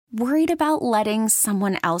Worried about letting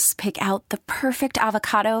someone else pick out the perfect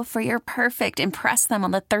avocado for your perfect impress them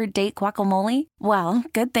on the third date guacamole? Well,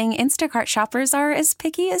 good thing Instacart shoppers are as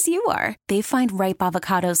picky as you are. They find ripe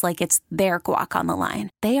avocados like it's their guac on the line.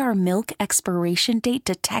 They are milk expiration date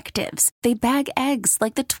detectives. They bag eggs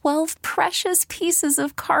like the 12 precious pieces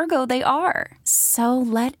of cargo they are. So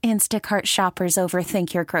let Instacart shoppers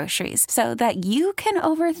overthink your groceries so that you can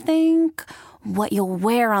overthink what you'll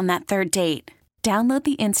wear on that third date. Download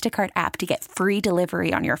the Instacart app to get free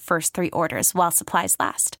delivery on your first 3 orders while supplies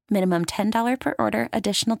last. Minimum $10 per order.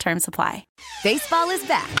 Additional terms apply. Baseball is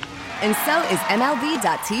back, and so is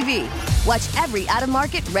MLB.tv. Watch every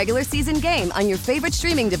out-of-market regular season game on your favorite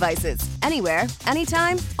streaming devices. Anywhere,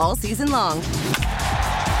 anytime, all season long.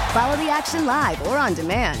 Follow the action live or on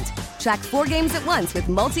demand. Track 4 games at once with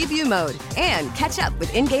multi-view mode and catch up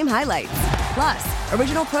with in-game highlights. Plus,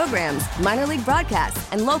 original programs, minor league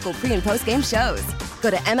broadcasts, and local pre- and post-game shows. Go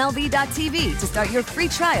to MLB.tv to start your free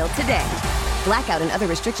trial today. Blackout and other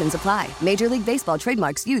restrictions apply. Major League Baseball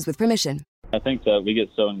trademarks used with permission. I think that we get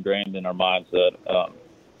so ingrained in our minds that,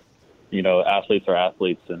 athletes are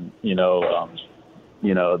athletes, and, the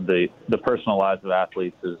personal lives of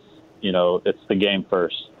athletes is, it's the game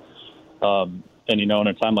first. And, in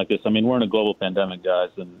a time like this, I mean, we're in a global pandemic, guys,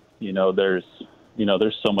 and, there's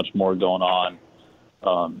so much more going on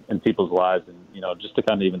in people's lives. And, just to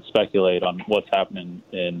kind of even speculate on what's happening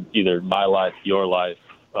in either my life, your life,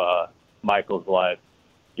 Michael's life,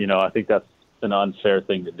 I think that's an unfair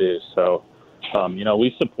thing to do. So,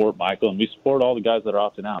 we support Michael and we support all the guys that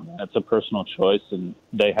are opting out. Man. It's a personal choice and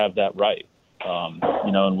they have that right.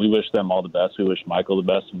 And we wish them all the best. We wish Michael the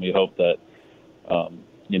best, and we hope that,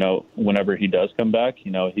 whenever he does come back,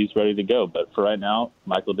 he's ready to go. But for right now,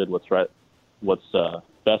 Michael did what's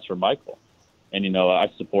best for Michael. And, I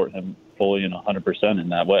support him fully and 100% in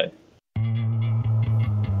that way.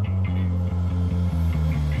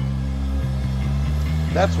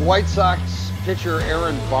 That's White Sox pitcher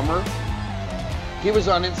Aaron Bummer. He was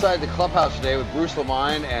on Inside the Clubhouse today with Bruce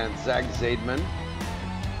Lamine and Zach Zaidman.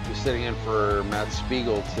 He's sitting in for Matt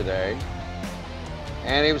Spiegel today.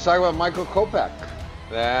 And he was talking about Michael Kopech.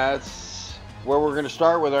 That's where we're going to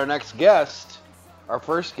start with our next guest, our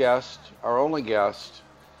first guest, our only guest.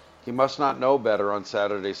 He must not know better on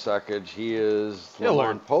Saturday Suckage. He is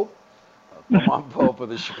Lamont Pope. Lamont Pope of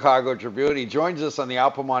the Chicago Tribune. He joins us on the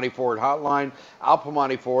Al Piemonte Ford hotline. Al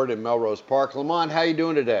Piemonte Ford in Melrose Park. Lamont, how you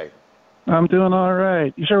doing today? I'm doing all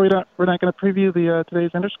right. You sure we're not going to preview the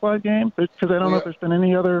today's Intersquad game? Because I don't know if there's been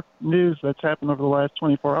any other news that's happened over the last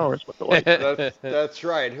 24 hours with the White Sox. That's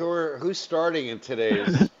right. Who's starting in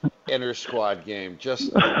today's Intersquad game?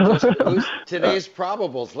 Just who's today's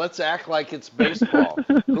probables? Let's act like it's baseball.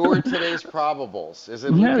 Who are today's probables? Is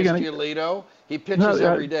it Lucas Giolito? He pitches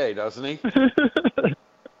every day, doesn't he? Can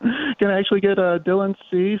I actually get Dylan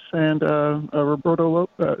Cease and Ronaldo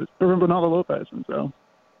Lopez, and so.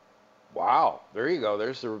 Wow, there you go.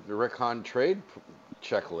 There's the Rick Hahn trade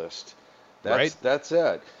checklist. Right. That's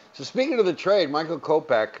it. So speaking of the trade, Michael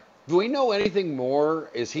Kopech, do we know anything more?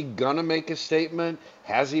 Is he going to make a statement?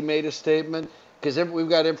 Has he made a statement? Because we've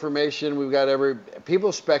got information, we've got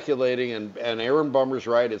people speculating, and Aaron Bummer's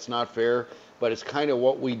right, it's not fair, but it's kind of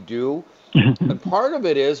what we do. And part of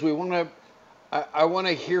it is I want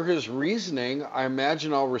to hear his reasoning. I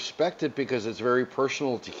imagine I'll respect it because it's very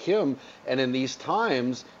personal to him. And in these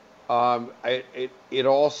times, it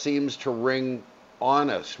all seems to ring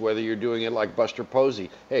honest, whether you're doing it like Buster Posey.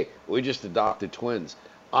 Hey, we just adopted twins.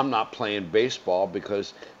 I'm not playing baseball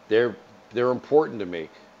because they're important to me.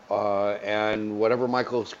 And whatever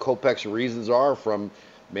Michael Kopech's reasons are, from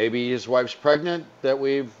maybe his wife's pregnant that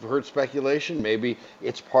we've heard speculation, maybe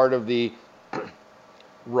it's part of the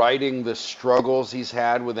writing the struggles he's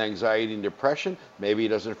had with anxiety and depression. Maybe he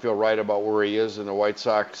doesn't feel right about where he is in the White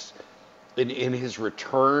Sox in his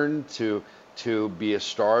return to be a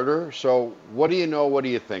starter. So what do you know? What do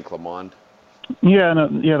you think, Lamont?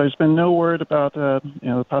 There's been no word about the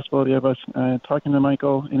possibility of us talking to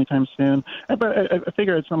Michael anytime soon. But I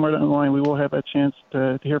figure at somewhere down the line we will have a chance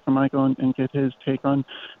to hear from Michael and get his take on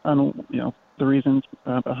the reasons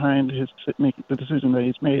behind the decision that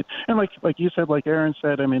he's made. And like you said, like Aaron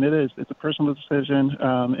said, I mean, it's a personal decision,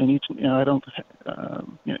 and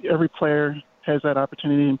every player has that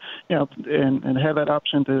opportunity, and have that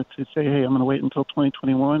option to say, hey, I'm going to wait until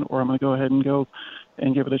 2021, or I'm going to go ahead and go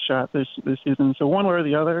and give it a shot this season. So one way or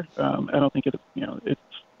the other, I don't think it's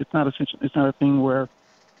not a thing where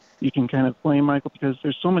you can kind of blame Michael, because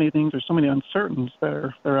there's so many things, there's so many uncertainties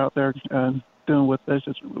that are out there. doing with this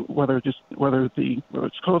is whether it's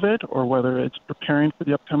COVID or whether it's preparing for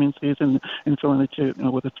the upcoming season and feeling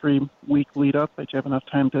that with a 3-week lead up that you have enough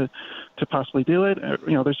time to possibly do it.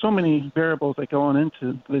 There's so many variables that go on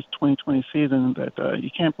into this 2020 season that you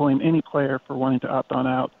can't blame any player for wanting to opt on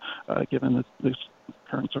out given this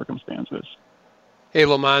current circumstances. Hey,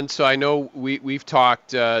 Lamont, so I know we've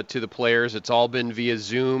talked to the players. It's all been via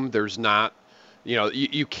Zoom. There's not,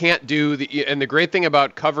 you can't do and the great thing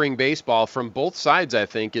about covering baseball from both sides, I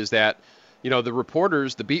think, is that, the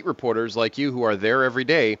reporters, the beat reporters like you who are there every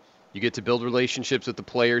day, you get to build relationships with the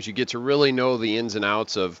players. You get to really know the ins and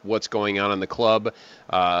outs of what's going on in the club.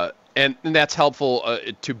 And that's helpful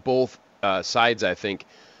to both sides, I think.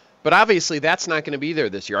 But obviously that's not going to be there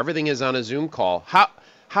this year. Everything is on a Zoom call.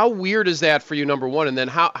 How weird is that for you, number one? And then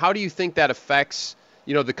how do you think that affects,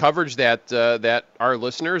 the coverage that our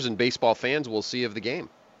listeners and baseball fans will see of the game?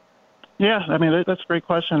 Yeah, that's a great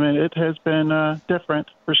question. It has been different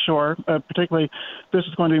for sure. Particularly, this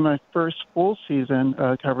is going to be my first full season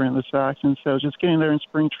covering the Sox, and so just getting there in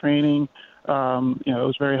spring training, it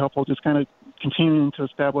was very helpful. Just kind of continuing to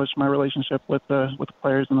establish my relationship with the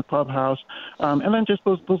players in the clubhouse, and then just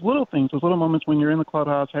those little things, those little moments when you're in the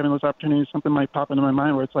clubhouse, having those opportunities. Something might pop into my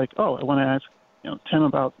mind where it's like, oh, I want to ask Tim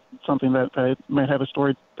about something that I might have a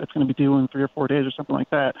story that's going to be due in 3 or 4 days or something like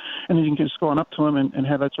that. And then you can just go on up to him and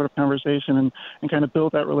have that sort of conversation and kind of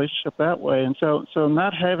build that relationship that way. And so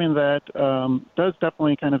not having that does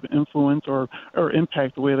definitely kind of influence or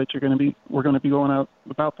impact the way that we're going to be going out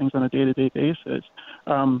about things on a day-to-day basis.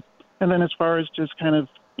 And then as far as just kind of,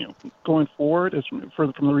 going forward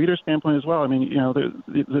from the reader standpoint as well,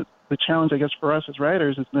 the challenge, I guess, for us as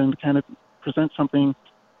writers is then to kind of present something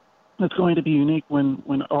that's going to be unique when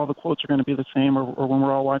all the quotes are going to be the same or when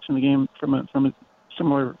we're all watching the game from a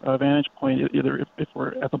similar vantage point, either if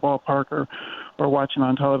we're at the ballpark or watching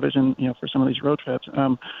on television, for some of these road trips.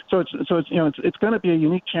 So it's going to be a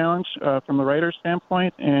unique challenge from the writer's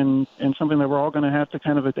standpoint and something that we're all going to have to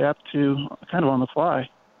kind of adapt to kind of on the fly.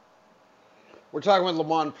 We're talking with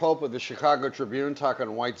Lamont Pope of the Chicago Tribune,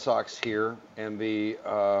 talking White Sox here, and the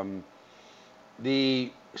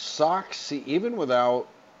Sox, even without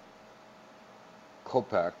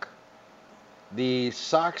Kopech, the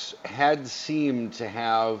Sox had seemed to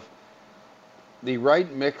have the right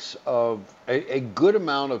mix of a good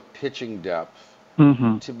amount of pitching depth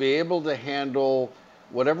to be able to handle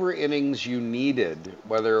whatever innings you needed,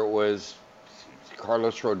 whether it was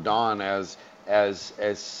Carlos Rodon as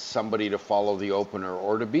somebody to follow the opener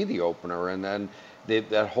or to be the opener, and then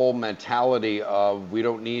that whole mentality of we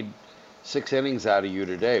don't need 6 innings out of you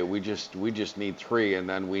today. We just need 3, and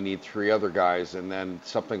then we need 3 other guys, and then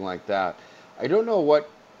something like that. I don't know what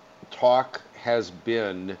talk has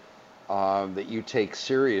been that you take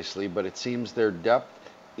seriously, but it seems their depth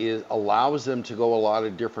allows them to go a lot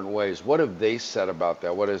of different ways. What have they said about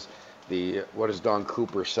that? What has Don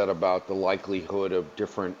Cooper said about the likelihood of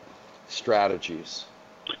different strategies?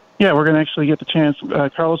 Yeah, we're going to actually get the chance.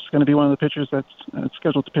 Carlos is going to be one of the pitchers that's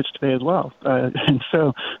scheduled to pitch today as well. And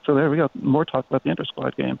so there we go. More talk about the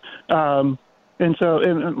inter-squad game. And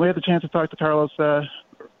we had the chance to talk to Carlos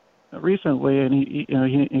recently, and he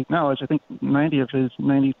acknowledged, I think 90 of his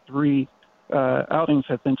 93 outings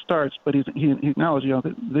have been starts, but he acknowledged,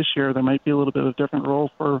 that this year there might be a little bit of a different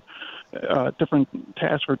role for different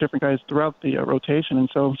tasks for different guys throughout the rotation. And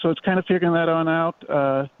so it's kind of figuring that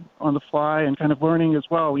out on the fly and kind of learning as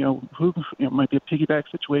well, who might be a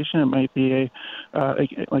piggyback situation. It might be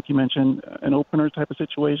like you mentioned, an opener type of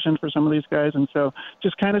situation for some of these guys. And so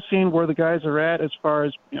just kind of seeing where the guys are at as far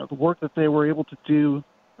as, the work that they were able to do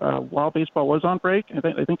while baseball was on break.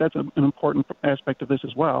 I think that's an important aspect of this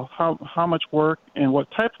as well. How much work and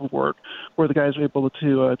what type of work were the guys able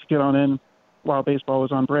to get on in while baseball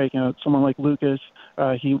was on break? Someone like Lucas,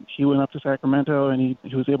 he went up to Sacramento and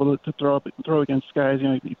he was able to throw against guys.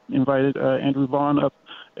 He invited Andrew Vaughn up,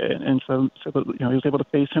 and so he was able to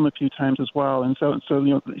face him a few times as well. And so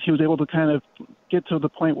he was able to kind of get to the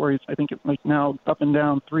point where he's, I think, like now up and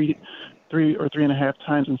down three or 3.5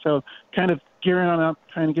 times. And so kind of gearing on up,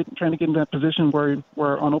 trying to get in that position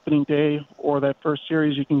where on opening day or that first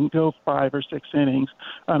series you can go 5 or 6 innings.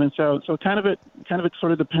 And so kind of it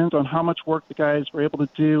sort of depends on how much work the guys were able to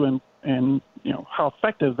do and how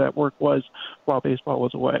effective that work was while baseball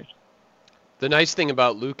was away. The nice thing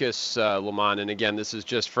about Lucas, Lamont, and again, this is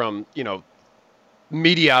just from,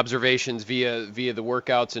 media observations via the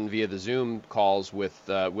workouts and via the Zoom calls with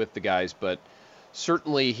the guys, but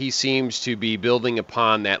certainly he seems to be building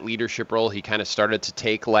upon that leadership role he kind of started to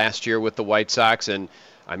take last year with the White Sox. And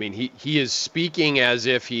I mean, he is speaking as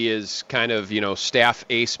if he is kind of, staff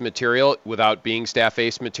ace material without being staff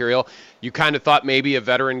ace material. You kind of thought maybe a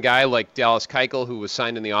veteran guy like Dallas Keuchel, who was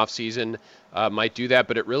signed in the offseason, might do that,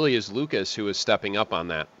 but it really is Lucas who is stepping up on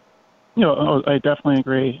that. I definitely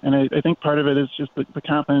agree, and I think part of it is just the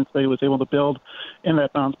confidence that he was able to build in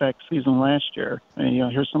that bounce-back season last year. And,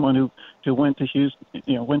 here's someone who went to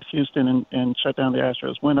Houston, and shut down the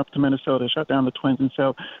Astros, went up to Minnesota, shut down the Twins, and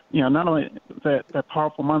so not only that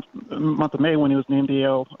powerful month of May when he was named the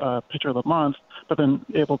AL Pitcher of the Month, but then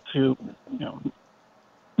able to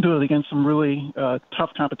do it against some really tough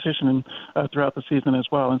competition throughout the season as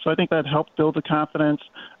well. And so I think that helped build the confidence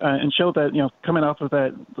and showed that, coming off of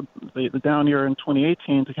that the down year in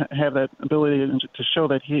 2018, to have that ability to show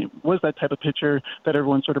that he was that type of pitcher that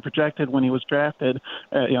everyone sort of projected when he was drafted.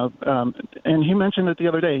 And he mentioned it the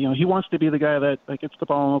other day. He wants to be the guy that gets the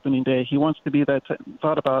ball on opening day. He wants to be that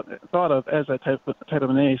thought of as that type of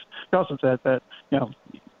an ace. He also said that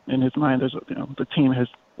in his mind, there's the team has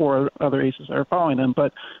 4 other aces that are following him.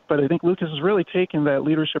 But I think Lucas has really taken that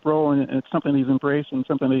leadership role, and it's something he's embraced and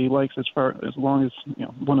something that he likes as long as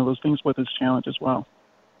one of those things with his challenge as well.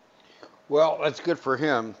 Well, that's good for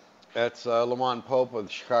him. That's Lamont Pope of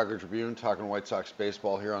the Chicago Tribune talking White Sox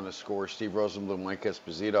baseball here on The Score. Steve Rosenbloom, Mike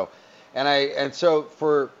Esposito, and so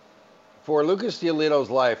for Lucas Giolito's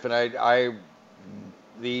life, and I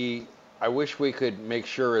wish we could make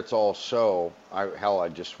sure it's all so. I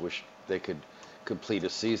just wish they could complete a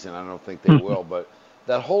season. I don't think they will, but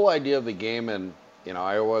that whole idea of the game in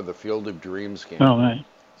Iowa, the Field of Dreams game. Oh, right.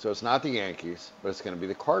 So it's not the Yankees, but it's going to be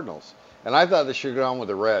the Cardinals. And I thought they should go on with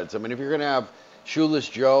the Reds. I mean, if you're going to have Shoeless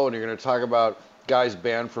Joe and you're going to talk about guys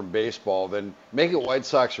banned from baseball, then make it White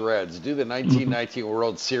Sox Reds. Do the 1919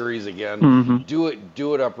 World Series again. Mm-hmm.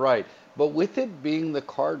 Do it upright. But with it being the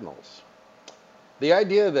Cardinals, the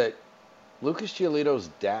idea that Lucas Giolito's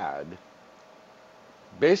dad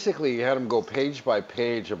basically had him go page by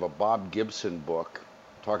page of a Bob Gibson book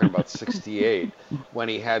talking about 68 when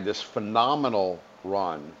he had this phenomenal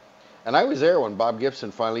run. And I was there when Bob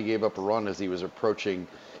Gibson finally gave up a run as he was approaching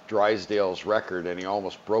Drysdale's record, and he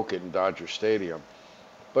almost broke it in Dodger Stadium.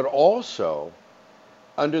 But also,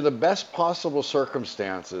 under the best possible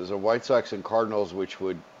circumstances of White Sox and Cardinals, which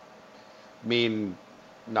would mean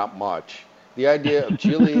not much, the idea of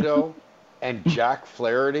Giolito and Jack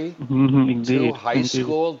Flaherty, two high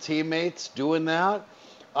school teammates doing that,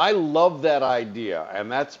 I love that idea,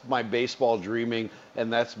 and that's my baseball dreaming,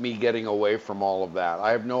 and that's me getting away from all of that. I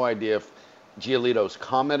have no idea if Giolito's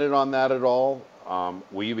commented on that at all.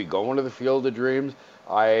 Will you be going to the Field of Dreams?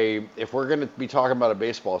 If we're going to be talking about a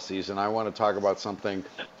baseball season, I want to talk about something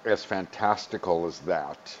as fantastical as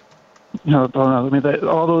that. No, I mean,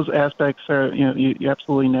 all those aspects are, you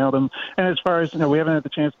absolutely nailed them. And as far as, we haven't had the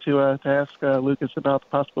chance to ask Lucas about the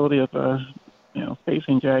possibility of,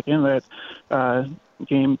 facing Jack in that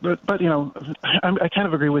game. But I kind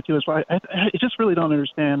of agree with you as well. I just really don't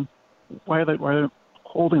understand why they're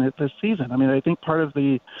holding it this season. I mean, I think part of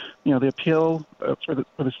the appeal for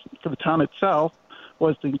the town itself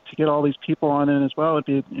was to get all these people on in as well.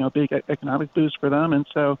 It'd be a big economic boost for them, and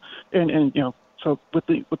so so with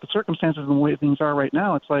the circumstances and the way things are right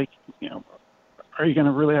now, it's like are you going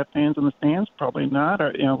to really have fans in the stands? Probably not.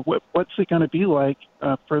 Or what's it going to be like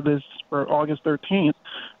for August 13th?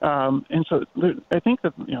 And so I think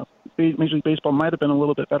that Major League Baseball might have been a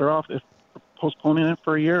little bit better off if postponing it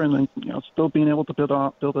for a year and then still being able to build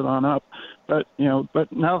it on up. But now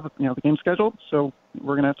the game's scheduled, so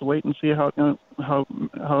we're going to have to wait and see how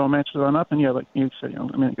it matches on up. And like you said,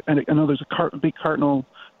 I know there's a big Cardinal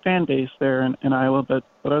fan base there in Iowa, but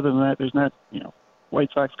other than that, there's not White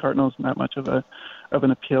Sox Cardinals, not much of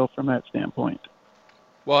an appeal from that standpoint.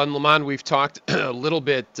 Well, and Lamont, we've talked a little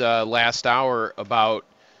bit last hour about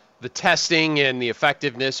the testing and the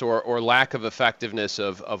effectiveness or lack of effectiveness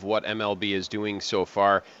of what MLB is doing so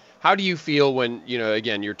far. How do you feel when,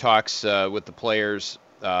 again, your talks with the players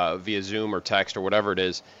via Zoom or text or whatever it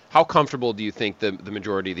is, how comfortable do you think the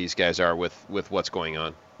majority of these guys are with what's going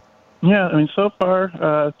on? Yeah, I mean, so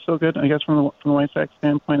far, so good. I guess from the White Sox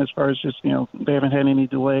standpoint, as far as just, they haven't had any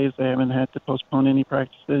delays. They haven't had to postpone any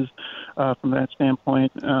practices from that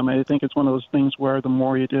standpoint. I think it's one of those things where the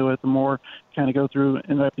more you do it, the more kind of go through,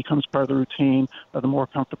 and that becomes part of the routine, the more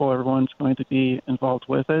comfortable everyone's going to be involved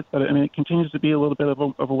with it. But, I mean, it continues to be a little bit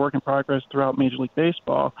of a work in progress throughout Major League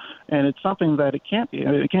Baseball, and it's something that it can't be.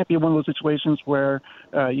 It can't be one of those situations where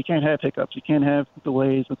you can't have hiccups. You can't have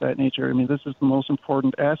delays of that nature. I mean, this is the most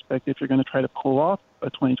important aspect. if you're going to try to pull off a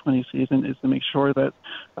 2020 season, is to make sure that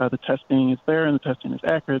the testing is there and the testing is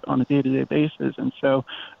accurate on a day-to-day basis. And so,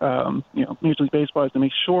 Major League Baseball has to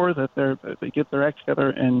make sure that they get their act together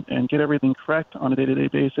and get everything correct on a day-to-day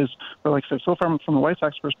basis. But like I said, so far from the White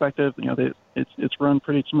Sox perspective, it's run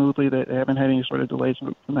pretty smoothly. They haven't had any sort of delays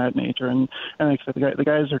from that nature. And like I said, the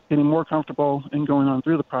guys are getting more comfortable in going on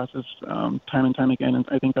through the process time and time again. And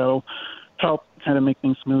I think that'll help kind of make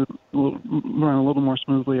things run a little more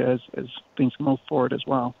smoothly as things move forward as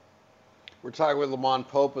well. We're talking with Lamont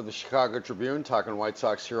Pope of the Chicago Tribune, talking White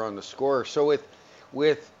Sox here on The Score. So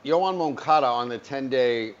with Yoan Moncada on the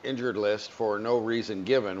 10-day injured list for no reason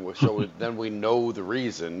given, so then we know the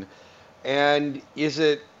reason, and is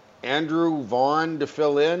it Andrew Vaughn to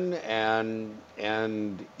fill in, and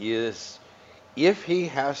if he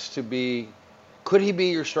has to be, could he be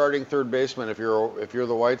your starting third baseman if you're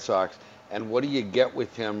the White Sox? And what do you get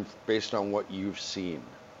with him based on what you've seen?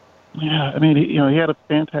 Yeah, I mean, he had a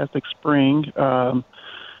fantastic spring, but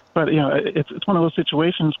it's one of those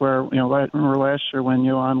situations where I remember last year when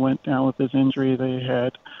Yoan went down with his injury, they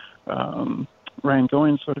had Ryan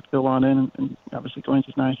Goins sort of fill on in, and obviously Goins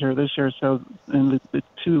is not here this year. So in the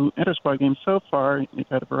two inter-squad games so far, you've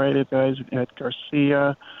had a variety of guys. You had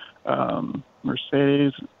Garcia,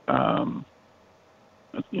 Mercedes, Vaughn,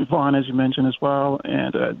 as you mentioned as well,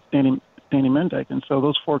 and Danny Mendick. And so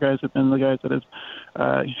those four guys have been the guys that have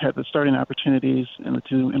had the starting opportunities in the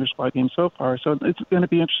two inter-squad games so far. So it's going to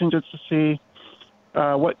be interesting just to see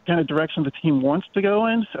what kind of direction the team wants to go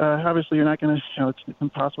in. Obviously, you're not going to, it's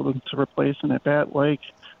impossible to replace an at-bat like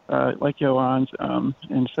Yoan's.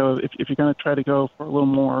 And so if you're going to try to go for a little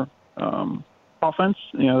more offense,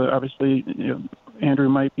 obviously, Andrew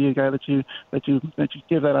might be a guy that you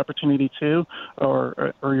give that opportunity to,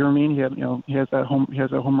 or Yermin, he has that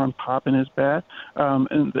home run pop in his bat,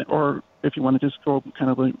 or if you want to just go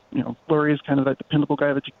kind of like, Lurie is kind of that dependable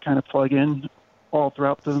guy that you kind of plug in all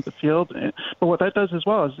throughout the field. But what that does as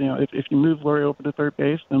well is, if you move Lurie over to third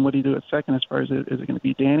base, then what do you do at second as far as is it going to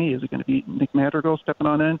be Danny? Is it going to be Nick Madrigal stepping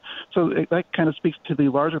on in? So that kind of speaks to the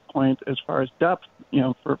larger point as far as depth,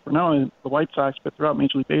 for not only the White Sox, but throughout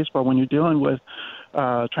Major League Baseball when you're dealing with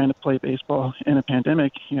trying to play baseball in a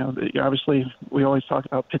pandemic. Obviously we always talk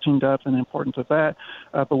about pitching depth and the importance of that.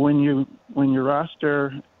 But when your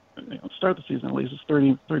roster, start the season at least, it's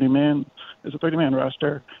 30-man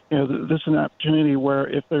roster. This is an opportunity where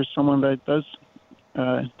if there's someone that does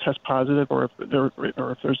test positive, or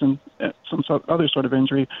if there's some other sort of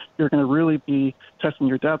injury, you're going to really be testing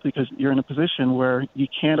your depth, because you're in a position where you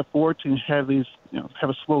can't afford to have these, have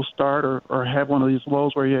a slow start or have one of these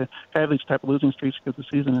lows where you have these type of losing streaks because the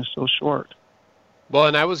season is so short. Well,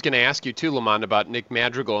 and I was going to ask you too, Lamont, about Nick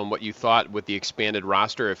Madrigal and what you thought with the expanded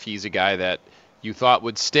roster, if he's a guy that you thought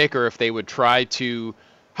would stick, or if they would try to,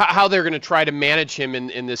 how they're going to try to manage him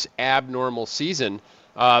in this abnormal season.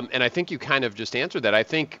 And I think you kind of just answered that. I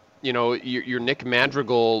think, your Nick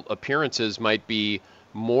Madrigal appearances might be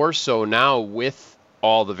more so now with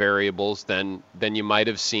all the variables than you might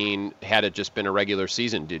have seen had it just been a regular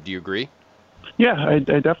season. Do you agree? Yeah, I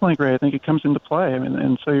definitely agree. I think it comes into play. I mean,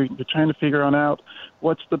 and so you're trying to figure out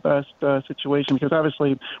what's the best situation, because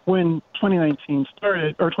obviously when 2019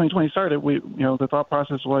 started or 2020 started, the thought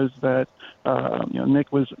process was that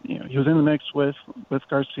Nick was he was in the mix with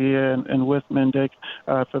Garcia and with Mendick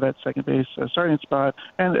for that second base starting spot,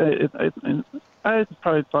 and I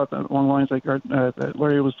probably thought that along the lines like that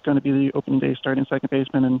Lurie was going to be the opening day starting second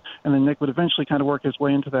baseman, and then Nick would eventually kind of work his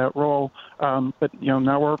way into that role. But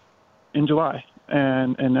now we're in July,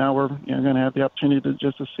 and now we're going to have the opportunity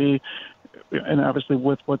to see, and obviously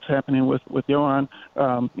with what's happening with Yoan,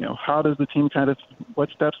 how does the team what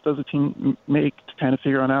steps does the team make to kind of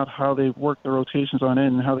figure out how they work the rotations on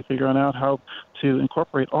in, and how they figure out how to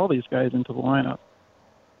incorporate all these guys into the lineup.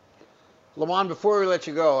 Lamont, before we let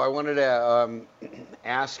you go, I wanted to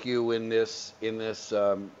ask you in this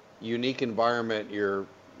unique environment, you're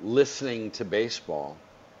listening to baseball.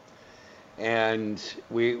 And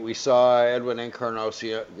we saw Edwin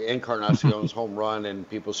Encarnacion's home run, and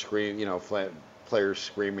people scream, players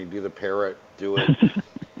screaming, "Do the parrot, do it."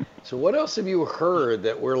 So what else have you heard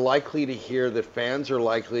that we're likely to hear, that fans are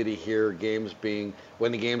likely to hear,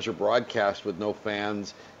 when the games are broadcast with no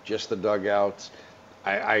fans, just the dugouts?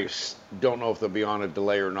 I don't know if they'll be on a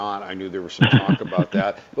delay or not. I knew there was some talk about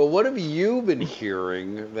that. But what have you been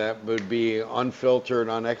hearing that would be unfiltered,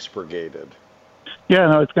 unexpurgated? Yeah,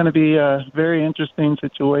 no, it's going to be a very interesting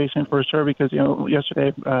situation for sure, because,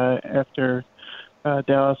 yesterday after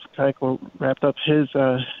Dallas Keuchel wrapped up his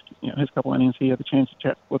couple innings, he had the chance to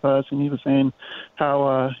chat with us, and he was saying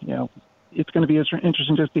how, it's going to be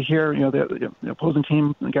interesting just to hear, the opposing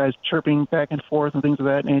team, the guys chirping back and forth and things of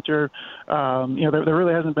that nature. There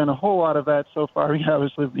really hasn't been a whole lot of that so far,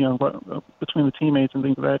 obviously, between the teammates and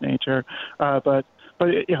things of that nature. But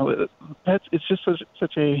it's just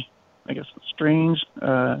such a, I guess, strange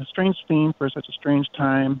theme for such a strange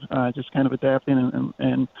time. Just kind of adapting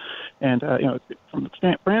and from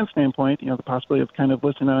the brand standpoint, the possibility of kind of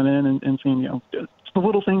listening on in and seeing, the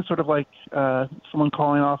little things, sort of like someone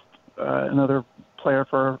calling off another player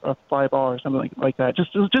for a fly ball or something like that.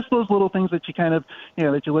 Just those little things that you kind of,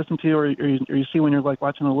 that you listen to or you see when you're like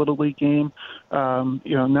watching a little league game. Now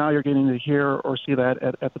you're getting to hear or see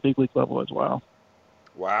that at the big league level as well.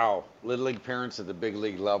 Wow. Little league parents at the big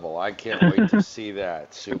league level. I can't wait to see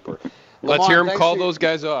that. Super. Let's hear them call those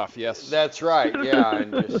guys off. Yes. That's right. Yeah.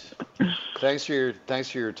 And just thanks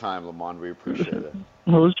for your time, Lamont. We appreciate it.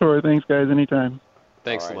 Oh, sure. Thanks, guys. Anytime.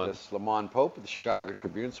 Thanks, Lamont. Lamont. This is Lamont Pope of the Chicago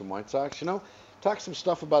Tribune, some White Sox. Talk some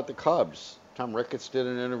stuff about the Cubs. Tom Ricketts did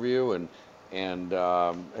an interview, and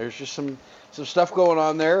there's just some stuff going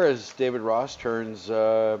on there as David Ross turns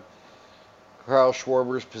Kyle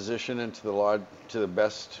Schwarber's position into the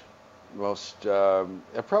best, most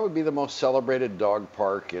it'd probably be the most celebrated dog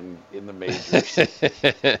park in the majors.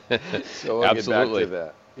 So we'll get back to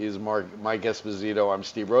that. He's Mike Esposito. I'm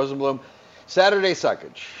Steve Rosenblum. Saturday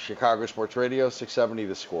Suckage, Chicago Sports Radio, 670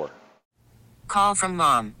 The Score. Call from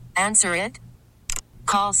mom. Answer it.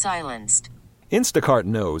 Call silenced. Instacart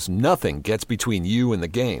knows nothing gets between you and the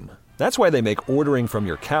game. That's why they make ordering from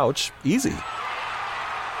your couch easy.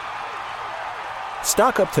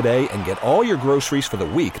 Stock up today and get all your groceries for the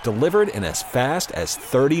week delivered in as fast as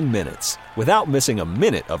 30 minutes without missing a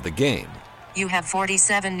minute of the game. You have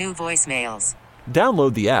 47 new voicemails.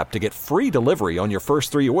 Download the app to get free delivery on your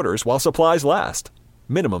first 3 orders while supplies last.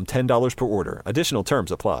 Minimum $10 per order. Additional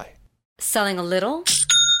terms apply. Selling a little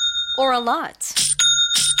or a lot?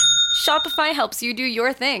 Shopify helps you do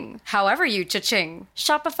your thing, however you cha-ching.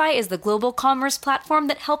 Shopify is the global commerce platform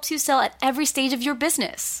that helps you sell at every stage of your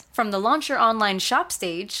business. From the launch your online shop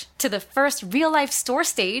stage, to the first real-life store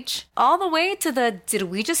stage, all the way to the did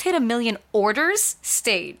we just hit 1 million orders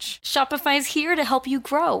stage. Shopify's here to help you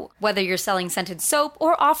grow. Whether you're selling scented soap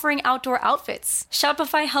or offering outdoor outfits,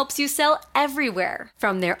 Shopify helps you sell everywhere.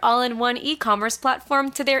 From their all-in-one e-commerce platform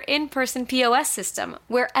to their in-person POS system,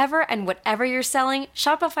 wherever and whatever you're selling,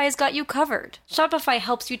 Shopify's got you covered. Shopify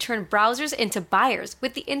helps you turn browsers into buyers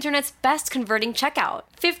with the internet's best converting checkout.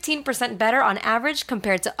 15% better on average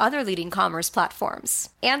compared to other leading commerce platforms.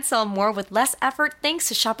 And sell more with less effort thanks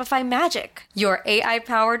to Shopify Magic, your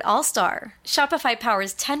AI-powered all-star. Shopify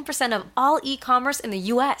powers 10% of all e-commerce in the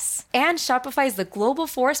U.S. And Shopify is the global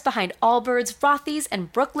force behind Allbirds, Rothy's,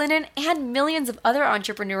 and Brooklinen, and millions of other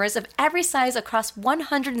entrepreneurs of every size across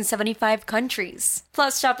 175 countries.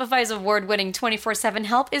 Plus, Shopify's award-winning 24/7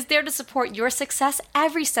 help is there to support your success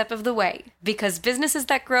every step of the way. Because businesses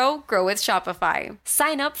that grow with Shopify.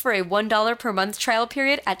 Sign up for a $1 per month trial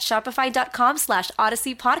period at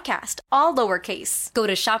shopify.com/Odyssey Podcast, all lowercase. Go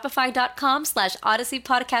to shopify.com/Odyssey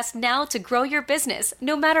Podcast now to grow your business,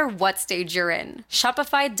 no matter what stage you're in.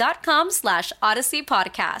 Shopify.com/Odyssey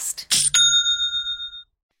Podcast.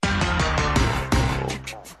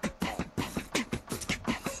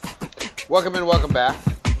 Welcome in, welcome back.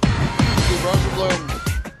 Steve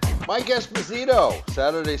Rosenblum, Mike Esposito,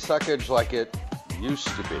 Saturday Suckage like it used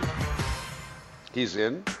to be. He's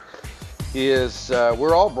in. He is,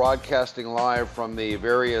 we're all broadcasting live from the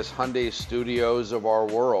various Hyundai studios of our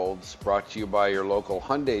worlds, brought to you by your local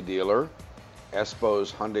Hyundai dealer.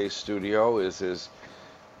 Espo's Hyundai studio is his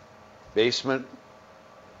basement.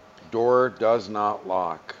 Door does not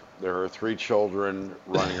lock. There are 3 children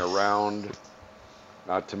running around,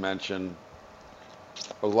 not to mention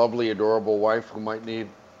a lovely, adorable wife who might need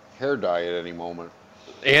hair dye at any moment.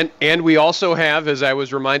 And we also have, as I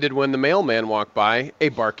was reminded when the mailman walked by, a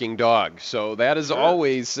barking dog. So that is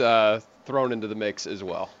always thrown into the mix as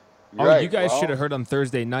well. You guys should have heard on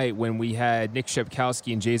Thursday night when we had Nick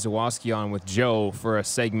Shepkowski and Jay Zawoski on with Joe for a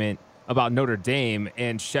segment about Notre Dame,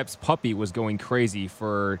 and Shep's puppy was going crazy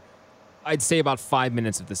for, I'd say, about 5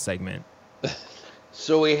 minutes of the segment.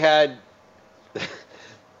 So we had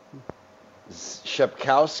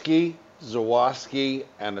Shepkowski, Zawoski,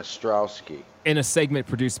 and Ostrowski. In a segment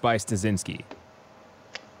produced by Stasinski.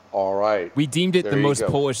 All right. We deemed it the most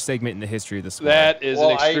Polish segment in the history of the squad. That is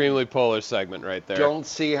an extremely Polish segment right there. Don't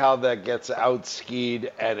see how that gets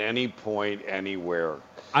out-skied at any point anywhere.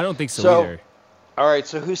 I don't think so either. All right,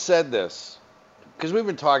 so who said this? Because we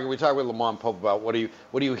talked with Lamont Pope about what are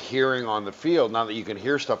you hearing on the field? Now that you can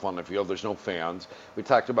hear stuff on the field, there's no fans. We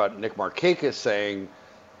talked about Nick Markakis saying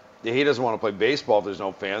he doesn't want to play baseball if there's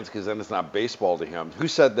no fans, because then it's not baseball to him. Who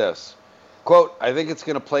said this? Quote, I think it's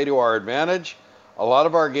going to play to our advantage. A lot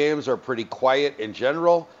of our games are pretty quiet in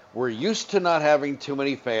general. We're used to not having too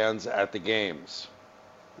many fans at the games.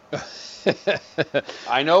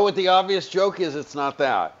 I know what the obvious joke is. It's not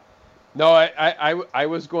that. No, I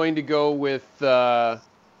was going to go with, one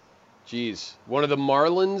of the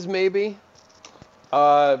Marlins maybe?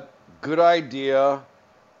 Good idea.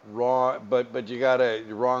 Wrong, but you got a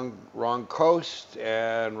wrong coast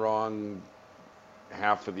and wrong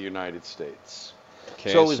half of the United States.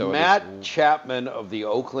 Okay, so it was Matt Chapman of the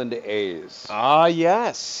Oakland A's. Ah,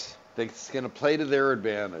 yes. I think it's going to play to their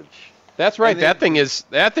advantage. That's right. That thing is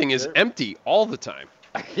empty all the time.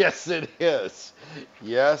 Yes, it is.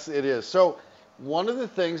 Yes, it is. So one of the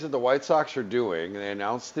things that the White Sox are doing, and they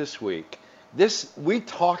announced this week, we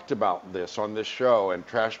talked about this on this show, and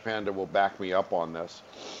Trash Panda will back me up on this.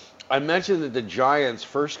 I mentioned that the Giants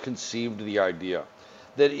first conceived the idea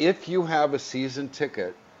that if you have a season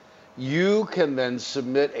ticket, you can then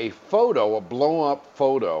submit a photo, a blow-up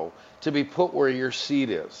photo, to be put where your seat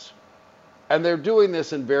is. And they're doing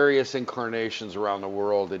this in various incarnations around the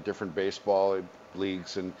world at different baseball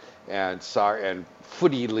leagues and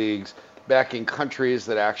footy leagues back in countries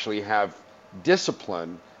that actually have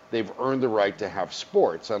discipline. They've earned the right to have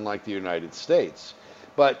sports, unlike the United States.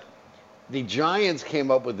 But the Giants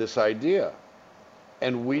came up with this idea,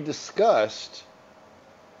 and we discussed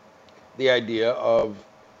the idea of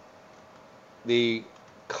the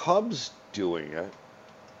Cubs doing it.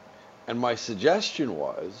 And my suggestion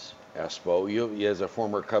was, Espo, you as a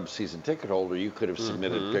former Cubs season ticket holder, you could have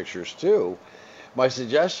submitted pictures too. My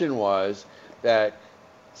suggestion was that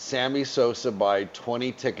Sammy Sosa buy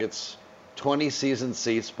 20 tickets, 20 season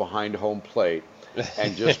seats behind home plate,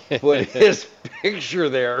 and just put his picture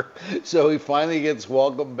there so he finally gets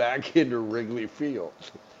welcomed back into Wrigley Field.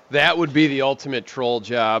 That would be the ultimate troll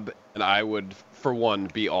job, and I would, for one,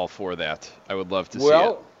 be all for that. I would love to see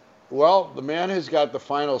it. Well, the man who's got the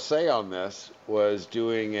final say on this was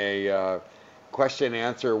doing a question and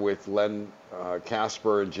answer with Len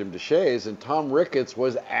Casper and Jim Deshaies, and Tom Ricketts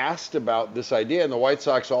was asked about this idea. And the White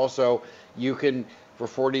Sox also, you can, for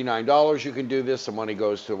 $49, you can do this. The money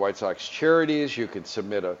goes to the White Sox charities. You can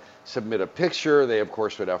submit a picture. They, of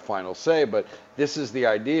course, would have final say, but this is the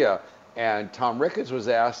idea. And Tom Ricketts was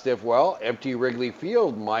asked if, empty Wrigley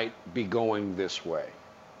Field might be going this way.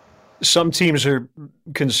 Some teams are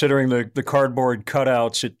considering the cardboard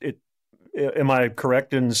cutouts. Am I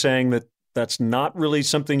correct in saying that that's not really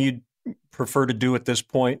something you'd prefer to do at this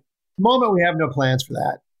point? At the moment, we have no plans for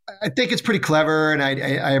that. I think it's pretty clever, and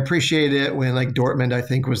I appreciate it when, like, Dortmund, I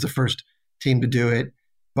think, was the first team to do it.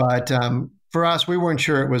 But for us, we weren't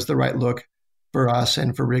sure it was the right look for us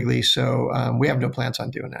and for Wrigley, so we have no plans on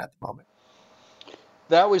doing that at the moment.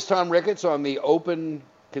 That was Tom Ricketts on the Open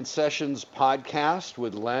Concessions podcast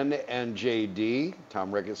with Len and JD.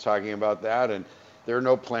 Tom Ricketts talking about that, and there are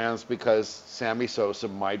no plans because Sammy Sosa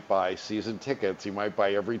might buy season tickets. He might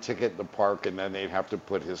buy every ticket in the park, and then they'd have to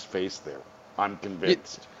put his face there. I'm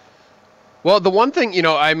convinced. Well, the one thing,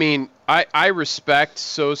 I respect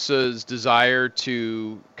Sosa's desire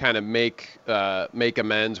to kind of make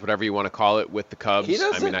amends, whatever you want to call it, with the Cubs. He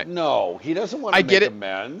doesn't. He doesn't want to make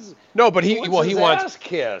amends. No, but he wants ass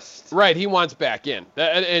kissed. Right, he wants back in,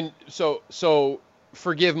 and so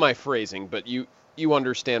forgive my phrasing, but you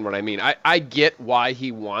understand what I mean. I get why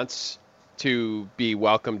he wants to be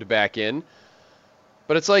welcomed back in,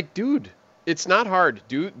 but it's like, dude. It's not hard.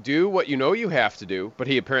 Do what you know you have to do, but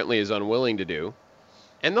he apparently is unwilling to do,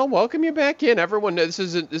 and they'll welcome you back in. Everyone, this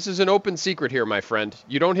is an open secret here, my friend.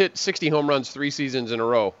 You don't hit 60 home runs 3 seasons in a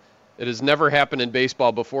row. It has never happened in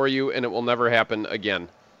baseball before you, and it will never happen again.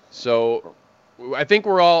 So, I think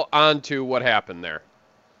we're all on to what happened there.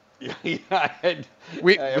 There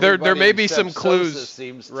may be some clues. Sosa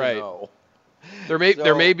seems to right. know. There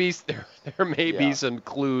may be some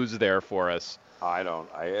clues there for us. I don't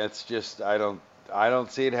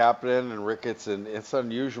see it happening, and Ricketts, and it's an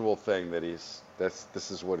unusual thing that this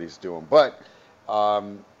is what he's doing. But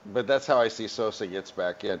that's how I see Sosa gets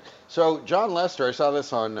back in. So John Lester, I saw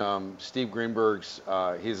this on Steve Greenberg's,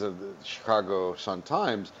 he's of the Chicago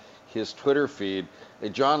Sun-Times, his Twitter feed.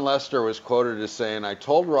 John Lester was quoted as saying, "I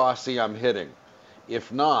told Rossi I'm hitting.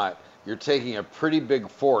 If not, you're taking a pretty big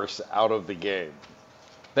force out of the game."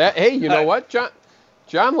 Hey, you know what,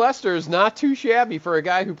 John Lester is not too shabby for a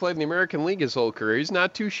guy who played in the American League his whole career. He's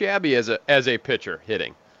not too shabby as a pitcher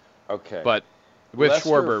hitting. Okay. But with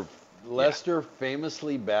Schwarber, Lester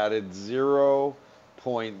famously batted 0.00000,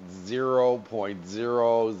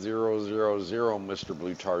 Mr.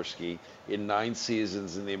 Blutarski, in 9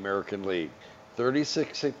 seasons in the American League.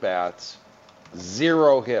 36 at-bats,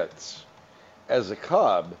 0 hits. As a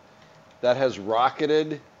Cub, that has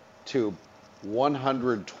rocketed to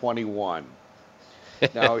 121.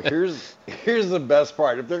 Now, here's the best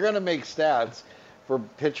part. If they're going to make stats for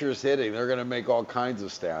pitchers hitting, they're going to make all kinds of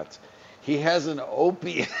stats. He has an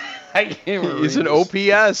OPS. He's an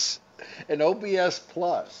OPS. An OPS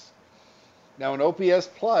plus. Now, an OPS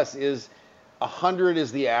plus is 100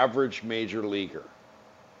 is the average major leaguer.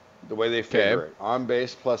 The way they figure it. On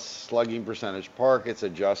base plus slugging percentage. Park, it's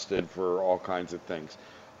adjusted for all kinds of things.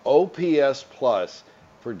 OPS plus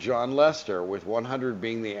for John Lester, with 100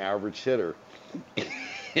 being the average hitter,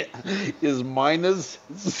 is -6.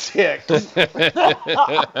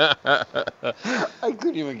 I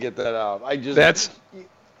couldn't even get that out.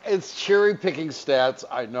 It's cherry picking stats,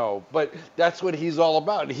 I know, but that's what he's all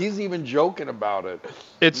about. He's even joking about it.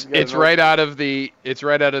 It's right out of the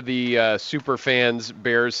super fans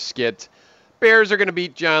Bears skit. Bears are going to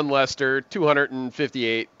beat John Lester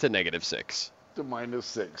 258 to -6. To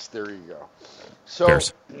 -6. There you go. So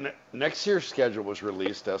next year's schedule was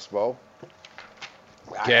released, Espo.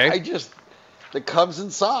 Okay. The Cubs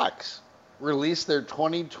and Sox released their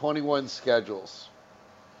 2021 schedules.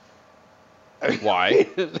 Why?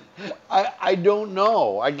 I don't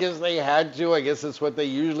know. I guess they had to. I guess that's what they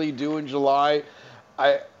usually do in July.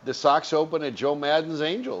 The Sox open at Joe Madden's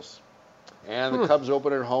Angels, and the Cubs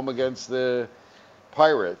open at home against the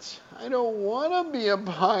Pirates. I don't want to be a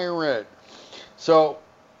Pirate. So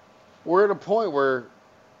we're at a point where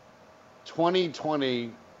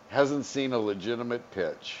 2020 hasn't seen a legitimate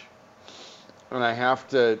pitch. And I have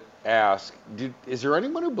to ask, is there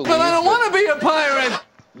anyone who believes But I don't want to be a Pirate!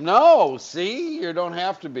 No, see? You don't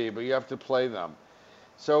have to be, but you have to play them.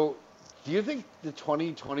 So do you think the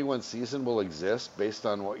 2021 season will exist based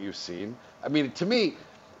on what you've seen? I mean, to me,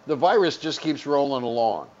 the virus just keeps rolling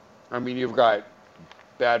along. I mean, you've got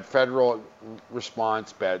bad federal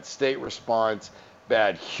response, bad state response,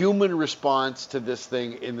 bad human response to this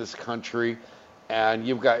thing in this country. And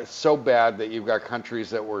you've got so bad that you've got countries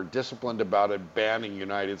that were disciplined about it banning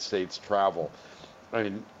United States travel. I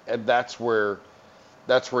mean, and that's where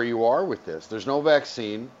you are with this. There's no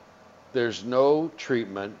vaccine. There's no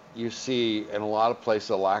treatment. You see in a lot of places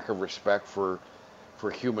a lack of respect for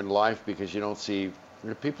human life because you don't see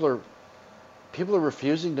people are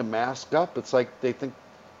refusing to mask up. It's like they think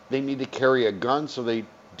they need to carry a gun so they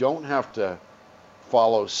don't have to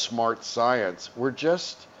follow smart science. We're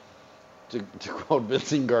just, to quote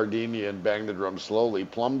Vincent Gardenia and Bang the Drum Slowly,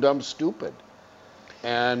 plumb dumb stupid.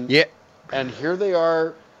 And here they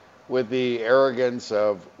are with the arrogance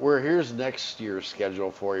of, here's next year's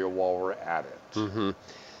schedule for you while we're at it. Mm-hmm.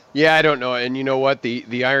 Yeah, I don't know. And you know what?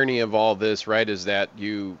 The irony of all this, right, is that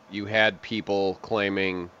you had people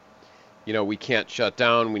claiming, we can't shut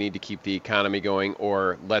down, we need to keep the economy going,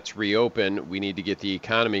 or let's reopen, we need to get the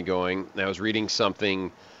economy going. And I was reading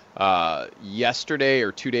something yesterday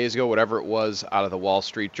or 2 days ago, whatever it was, out of the Wall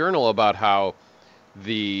Street Journal about how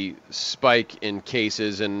the spike in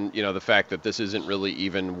cases and, the fact that this isn't really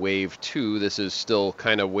even wave 2, this is still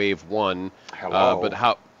kind of wave 1. But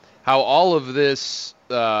how all of this,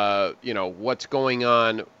 what's going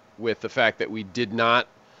on with the fact that we did not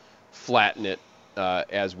flatten it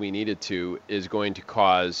as we needed to is going to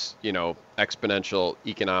cause, exponential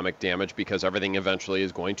economic damage because everything eventually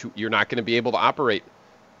is you're not going to be able to operate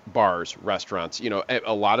bars, restaurants.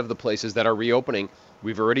 A lot of the places that are reopening,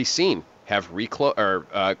 we've already seen have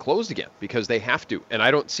closed again because they have to. And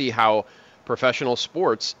I don't see how professional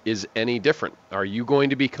sports is any different. Are you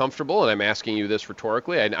going to be comfortable? And I'm asking you this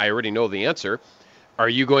rhetorically. I already know the answer. Are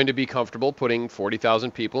you going to be comfortable putting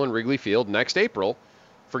 40,000 people in Wrigley Field next April?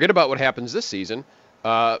 Forget about what happens this season.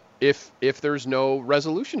 If there's no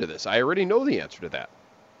resolution to this, I already know the answer to that.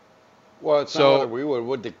 Well, it's not whether we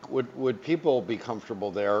would people be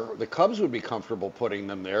comfortable there? The Cubs would be comfortable putting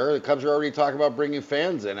them there. The Cubs are already talking about bringing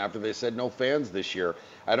fans in after they said no fans this year.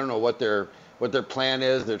 I don't know what their plan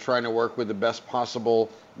is. They're trying to work with the best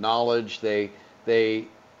possible knowledge.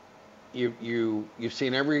 You've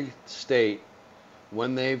seen every state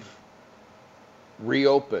when they've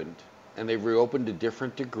reopened, and they've reopened to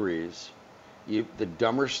different degrees. The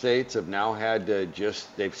dumber states have now had to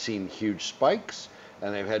they've seen huge spikes.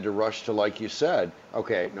 And they've had to rush to, like you said,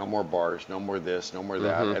 okay, no more bars, no more this, no more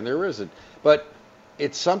that. Mm-hmm. And there isn't. But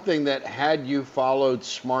it's something that had you followed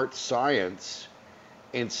smart science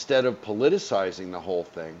instead of politicizing the whole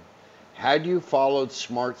thing, had you followed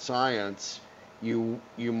smart science, you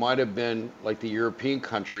might have been like the European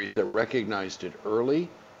countries that recognized it early,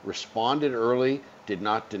 responded early, did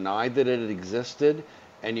not deny that it existed,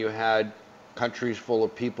 and you had countries full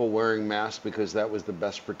of people wearing masks because that was the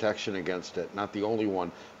best protection against it. Not the only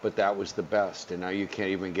one, but that was the best. And now you can't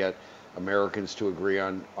even get Americans to agree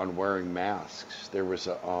on wearing masks. There was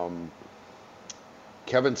a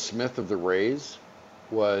Kevin Smith of the Rays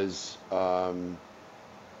was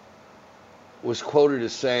quoted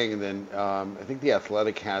as saying, and then I think The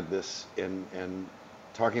Athletic had this in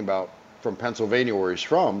talking about from Pennsylvania where he's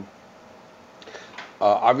from.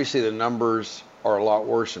 Obviously the numbers are a lot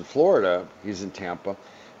worse in Florida. He's in Tampa,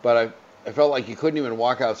 but I felt like you couldn't even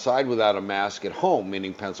walk outside without a mask at home,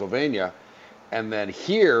 meaning Pennsylvania. And then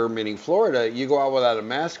here, meaning Florida, you go out without a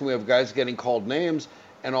mask and we have guys getting called names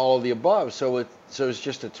and all of the above. So it's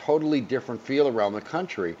just a totally different feel around the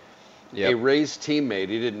country. Yep. A Rays teammate,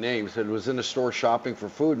 he didn't name, said was in a store shopping for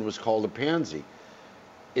food and was called a pansy.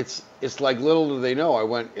 It's like little do they know. I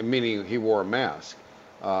went, meaning he wore a mask.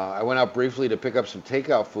 I went out briefly to pick up some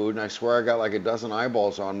takeout food, and I swear I got like a dozen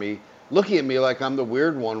eyeballs on me, looking at me like I'm the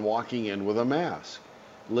weird one walking in with a mask.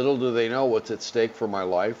 Little do they know what's at stake for my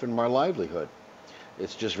life and my livelihood.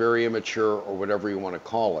 It's just very immature, or whatever you want to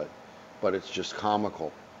call it, but it's just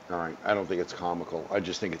comical. All right, I don't think it's comical. I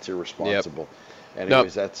just think it's irresponsible. Yep.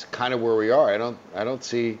 Anyways, That's kind of where we are. I don't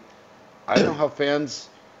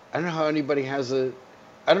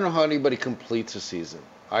know how anybody completes a season.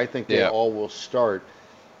 I think they all will start,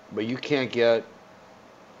 but you can't get.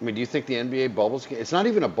 I mean, do you think the NBA bubble's? It's not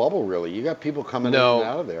even a bubble, really. You got people coming in and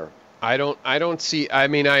out of there. I don't see. I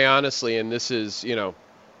mean, I honestly, and this is,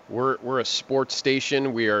 we're a sports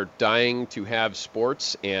station. We are dying to have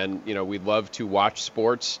sports, and we love to watch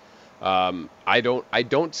sports. I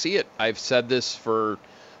don't see it. I've said this for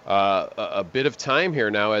a bit of time here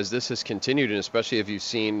now, as this has continued, and especially if you've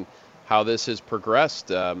seen how this has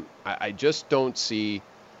progressed. I just don't see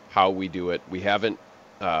how we do it. We haven't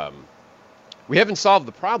solved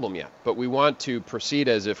the problem yet, but we want to proceed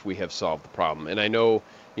as if we have solved the problem. And I know,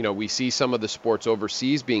 we see some of the sports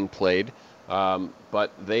overseas being played, but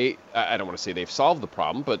I don't want to say they've solved the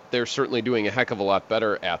problem, but they're certainly doing a heck of a lot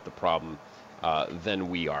better at the problem than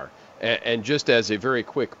we are. And just as a very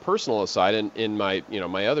quick personal aside, in my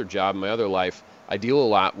my other job, my other life, I deal a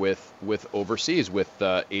lot with overseas, with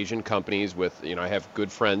Asian companies. I have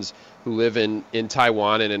good friends who live in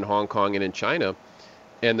Taiwan and in Hong Kong and in China.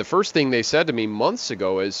 And the first thing they said to me months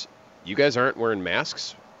ago is, "You guys aren't wearing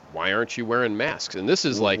masks. Why aren't you wearing masks?" And this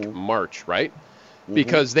is like March, right? Mm-hmm.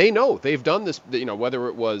 Because they know they've done this. Whether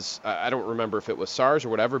it was I don't remember if it was SARS or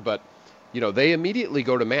whatever, but they immediately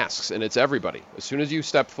go to masks, and it's everybody. As soon as you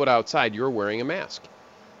step foot outside, you're wearing a mask.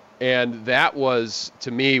 And that was,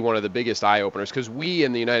 to me, one of the biggest eye-openers, because we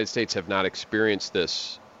in the United States have not experienced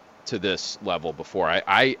this to this level before.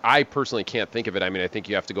 I personally can't think of it. I mean, I think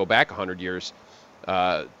you have to go back 100 years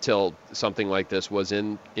till something like this was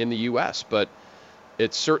in the U.S., but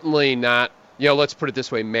it's certainly not, let's put it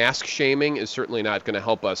this way, mask shaming is certainly not going to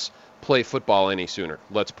help us play football any sooner.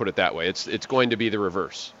 Let's put it that way. It's going to be the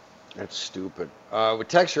reverse. That's stupid. With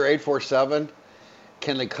texture 847,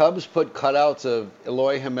 can the Cubs put cutouts of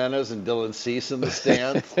Eloy Jimenez and Dylan Cease in the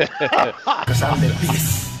stands?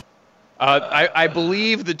 I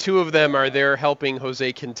believe the two of them are there helping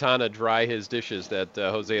Jose Quintana dry his dishes that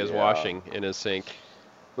Jose is washing in his sink.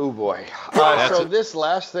 Oh, boy. So this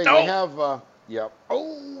last thing we have...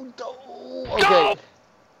 Okay.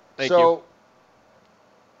 Thank you.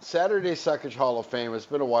 Saturday Suckage Hall of Fame, it's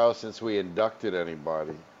been a while since we inducted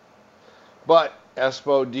anybody. But,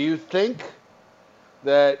 Espo, do you think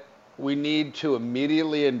that we need to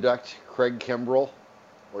immediately induct Craig Kimbrell,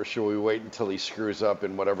 or should we wait until he screws up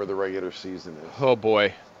in whatever the regular season is? Oh,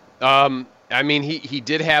 boy. I mean, he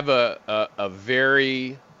did have a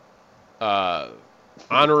very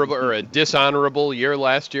honorable or a dishonorable year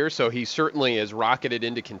last year, so he certainly has rocketed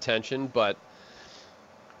into contention. But,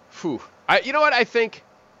 you know what? I think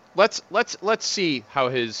let's see how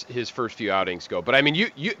his first few outings go. But I mean,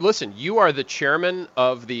 you listen. You are the chairman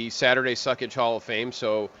of the Saturday Suckage Hall of Fame,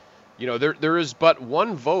 so there is but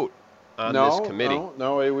one vote on this committee.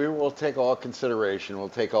 No, we will take all consideration. We'll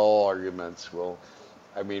take all arguments.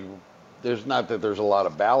 There's not that there's a lot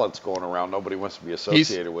of ballots going around. Nobody wants to be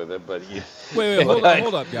associated with it, but wait,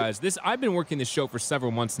 hold up, guys. I've been working this show for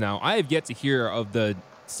several months now. I have yet to hear of the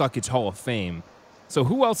Suckage Hall of Fame. So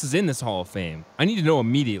who else is in this Hall of Fame? I need to know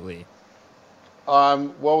immediately.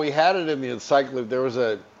 Well, we had it in the encyclopedia. There was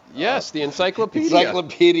the encyclopedia.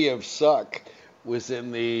 Encyclopedia of Suck was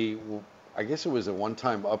in the, I guess it was a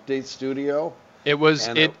one-time update studio. It was,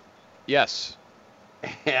 yes.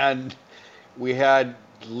 And we had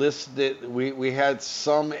listed, we had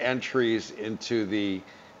some entries to the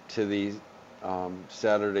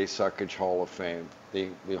Saturday Suckage Hall of Fame,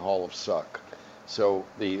 the Hall of Suck. So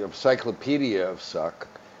the encyclopedia of Suck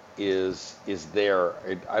is there.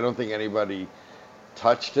 I don't think anybody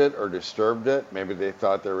touched it or disturbed it. Maybe they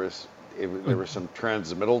thought there was some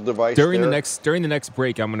transmittal device during there. the next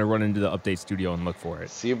break. I'm going to run into the update studio and look for it.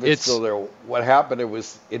 See if it's still there. What happened?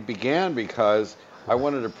 It began because I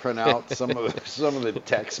wanted to print out some of the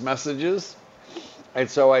text messages, and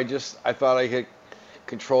so I thought I hit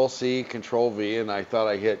Control-C, Control-V, and I thought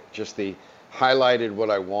I hit just the highlighted what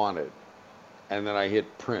I wanted, and then I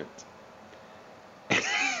hit print.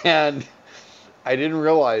 And I didn't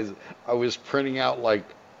realize I was printing out like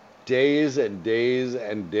days and days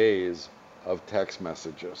and days of text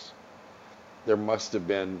messages. There must have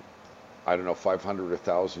been, I don't know, 500 or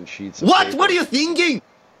 1,000 sheets of paper. What are you thinking?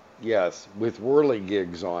 Yes, with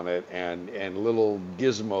whirligigs on it and little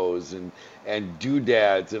gizmos and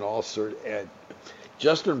doodads and all sorts. And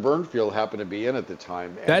Justin Burnfield happened to be in at the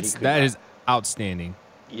time. And that is outstanding.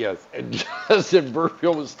 Yes, and Justin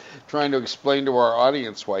Burnfield was trying to explain to our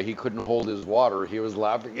audience why he couldn't hold his water. He was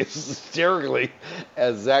laughing hysterically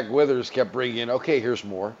as Zach Withers kept bringing in, okay, here's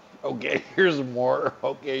more. Okay, here's more.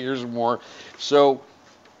 Okay, here's more. So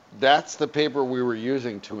that's the paper we were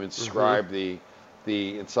using to inscribe the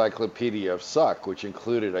Encyclopedia of Suck, which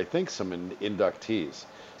included, I think, some inductees.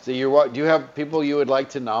 So do you have people you would like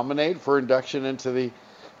to nominate for induction into the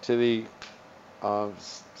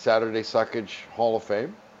Saturday Suckage Hall of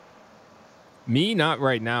Fame? Me, not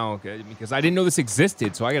right now, because I didn't know this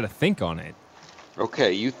existed, so I got to think on it.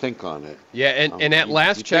 Okay, you think on it. Yeah, and at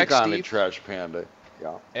last check, think on Steve, it, Trash Panda.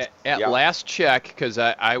 Yeah. At last check, because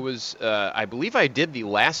I believe I did the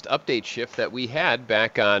last update shift that we had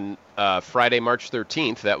back on Friday, March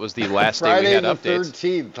 13th. That was the last day we had updates.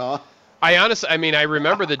 Friday the 13th, huh? I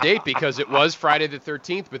remember the date because it was Friday the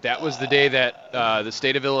 13th, but that was the day that the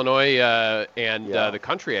state of Illinois and the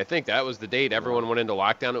country, I think, that was the date everyone went into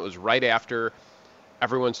lockdown. It was right after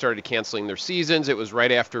everyone started canceling their seasons. It was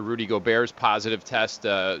right after Rudy Gobert's positive test,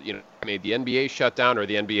 made the NBA shut down, or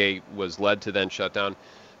the NBA was led to then shut down.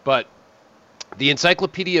 But the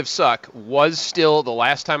Encyclopedia of Suck was still, the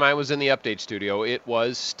last time I was in the update studio, it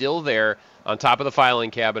was still there on top of the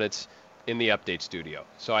filing cabinets in the update studio.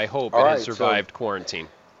 So I hope it has survived quarantine.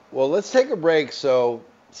 Well, let's take a break so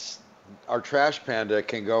our Trash Panda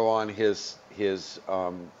can go on his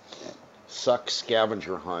Suck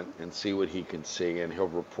scavenger hunt and see what he can see, and he'll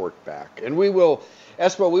report back. And we will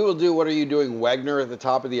do What Are You Doing, Wagner, at the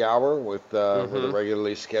top of the hour with a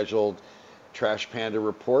regularly scheduled Trash Panda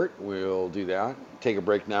report. We'll do that. Take a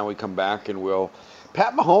break now. We come back and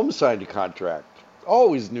Pat Mahomes signed a contract.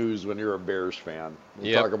 Always news when you're a Bears fan.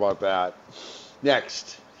 We'll talk about that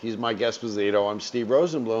next. He's my guest, Pizzito. I'm Steve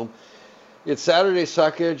Rosenblum. It's Saturday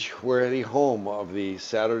Suckage. We're at the home of the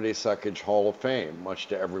Saturday Suckage Hall of Fame, much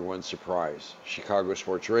to everyone's surprise. Chicago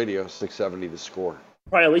Sports Radio, 670 The Score.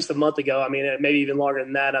 Probably at least a month ago. Maybe even longer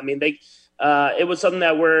than that. It was something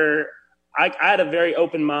that I had a very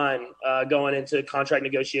open mind going into contract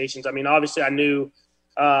negotiations. Obviously I knew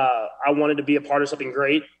I wanted to be a part of something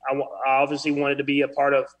great. I obviously wanted to be a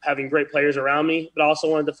part of having great players around me, but I also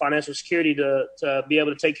wanted the financial security to be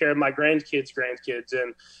able to take care of my grandkids.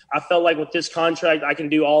 And I felt like with this contract, I can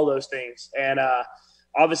do all those things. And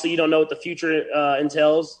obviously you don't know what the future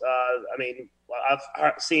entails.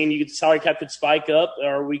 I've seen the salary cap could spike up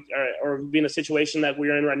or be in a situation that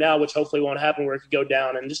we're in right now, which hopefully won't happen, where it could go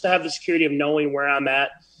down. And just to have the security of knowing where I'm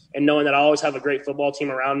at and knowing that I always have a great football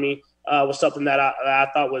team around me was something that I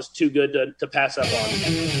thought was too good to pass up on.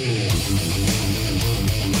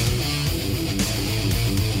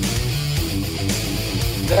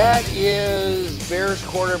 That is Bears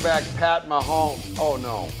quarterback Pat Mahomes. Oh,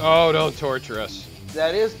 no. Oh, don't torture us.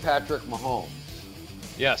 That is Patrick Mahomes.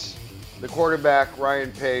 Yes. The quarterback,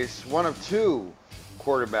 Ryan Pace, one of two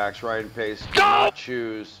quarterbacks Ryan Pace did not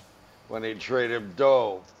choose when he traded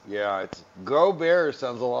Doe. Yeah, it's Go Bears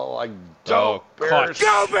sounds a lot like Doe Bears.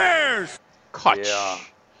 Go Bears! Kutch.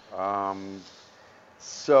 Yeah.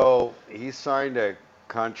 So he signed a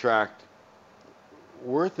contract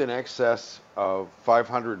worth in excess of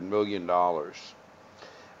 $500 million.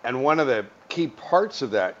 And one of the key parts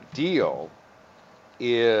of that deal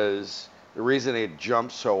is the reason it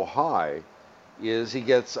jumped so high is he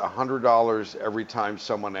gets $100 every time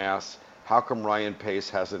someone asks, how come Ryan Pace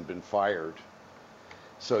hasn't been fired?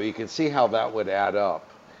 So you can see how that would add up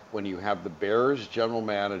when you have the Bears general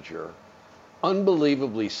manager,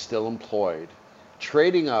 unbelievably still employed,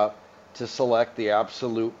 trading up to select the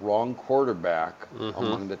absolute wrong quarterback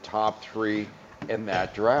among the top three in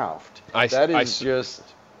that draft. That is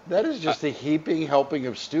just a heaping helping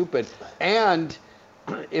of stupid. And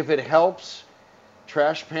if it helps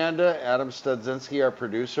Trash Panda, Adam Studzinski, our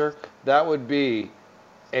producer, that would be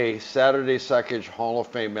a Saturday Sackage Hall of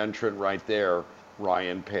Fame entrant right there,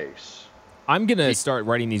 Ryan Pace. I'm going to start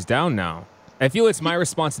writing these down now. I feel it's my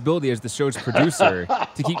responsibility as the show's producer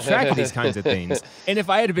to keep track of these kinds of things. And if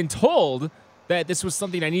I had been told that this was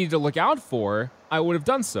something I needed to look out for, I would have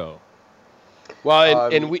done so. Well,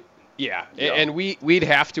 we'd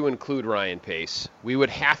have to include Ryan Pace. We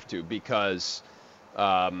would have to because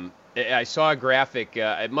I saw a graphic.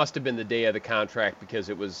 It must have been the day of the contract because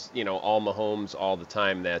it was, all Mahomes all the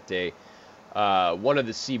time that day. One of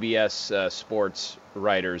the CBS sports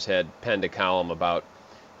writers had penned a column about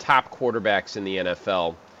top quarterbacks in the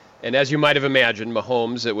NFL. And as you might have imagined,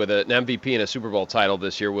 Mahomes, with an MVP and a Super Bowl title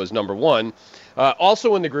this year, was number one.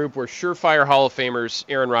 Also in the group were surefire Hall of Famers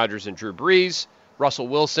Aaron Rodgers and Drew Brees. Russell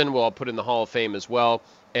Wilson will put in the Hall of Fame as well.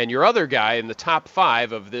 And your other guy in the top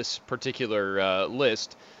 5 of this particular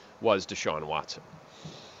list was Deshaun Watson.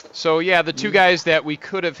 So, yeah, the 2 guys that we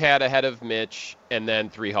could have had ahead of Mitch and then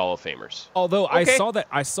 3 Hall of Famers. Although I saw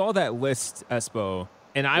that list, Espo,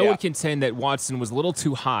 and I would contend that Watson was a little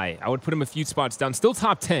too high. I would put him a few spots down. Still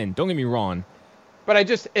top 10, don't get me wrong. But I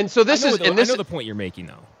know the point you're making,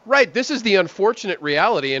 though. Right, this is the unfortunate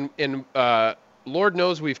reality, and Lord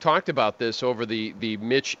knows we've talked about this over the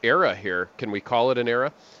Mitch era here. Can we call it an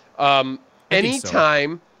era?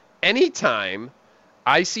 Anytime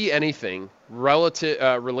I see anything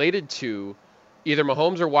related to either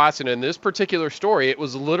Mahomes or Watson, in this particular story, it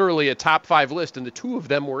was literally a top 5 list, and the 2 of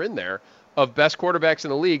them were in there, of best quarterbacks in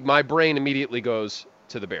the league, my brain immediately goes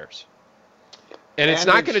to the Bears. And it's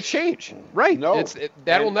not going to change. Right. No.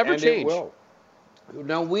 That will never change. It will.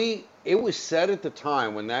 Now, it was said at the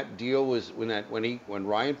time when that deal was, when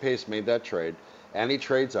Ryan Pace made that trade, and he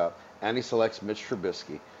trades up, and he selects Mitch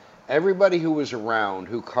Trubisky, everybody who was around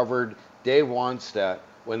who covered Dave Wannstedt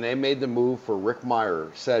when they made the move for Rick Meyer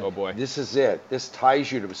said, oh boy, this is it. This ties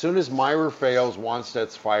you to, as soon as Meyer fails,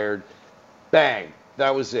 Wannstedt's fired, bang.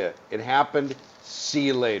 That was it. It happened. See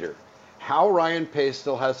you later. How Ryan Pace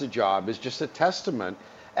still has a job is just a testament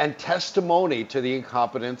and testimony to the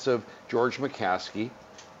incompetence of George McCaskey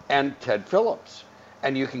and Ted Phillips.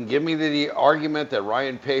 And you can give me the argument that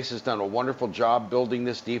Ryan Pace has done a wonderful job building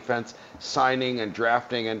this defense, signing and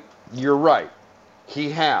drafting, and you're right. He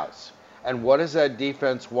has. And what has that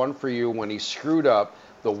defense won for you when he screwed up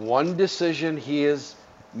the one decision he has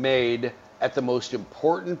made at the most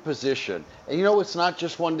important position? And it's not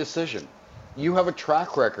just one decision. You have a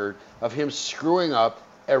track record of him screwing up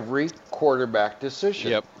every quarterback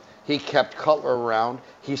decision. Yep. He kept Cutler around.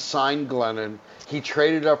 He signed Glennon. He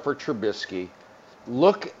traded up for Trubisky.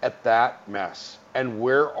 Look at that mess. And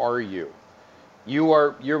where are you?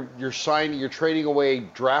 You're trading away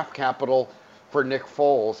draft capital for Nick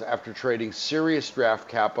Foles after trading serious draft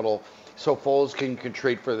capital so Foles can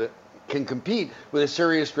compete with a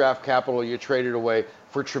serious draft capital you traded away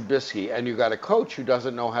for Trubisky. And you got a coach who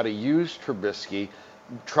doesn't know how to use Trubisky,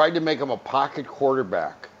 tried to make him a pocket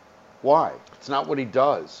quarterback. Why? It's not what he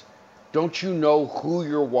does. Don't you know who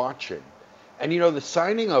you're watching? And the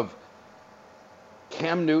signing of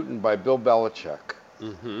Cam Newton by Bill Belichick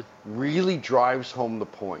really drives home the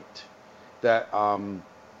point that, and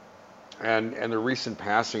the recent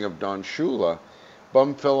passing of Don Shula,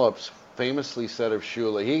 Bum Phillips famously said of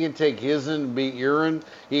Shula, he can take his'n and beat urine,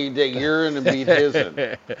 he can take urine and beat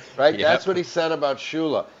his'n. Right? Yep. That's what he said about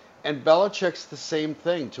Shula. And Belichick's the same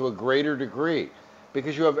thing to a greater degree,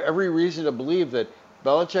 because you have every reason to believe that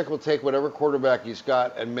Belichick will take whatever quarterback he's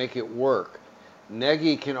got and make it work.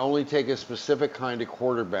 Nagy can only take a specific kind of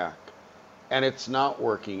quarterback, and it's not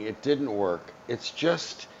working. It didn't work. It's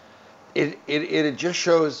just, it just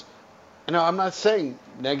shows. I'm not saying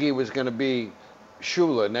Nagy was going to be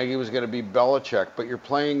Shula, Nagy was going to be Belichick, but you're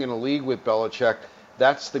playing in a league with Belichick.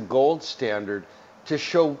 That's the gold standard. To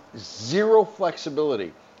show zero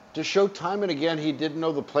flexibility, to show time and again he didn't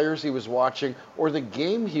know the players he was watching or the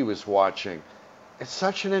game he was watching. It's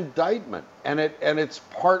such an indictment, and it's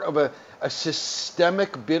part of a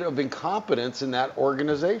systemic bit of incompetence in that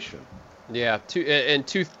organization. Yeah, two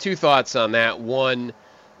thoughts on that. One,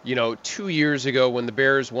 2 years ago when the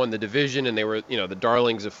Bears won the division and they were, the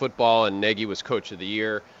darlings of football and Nagy was coach of the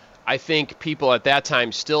year, I think people at that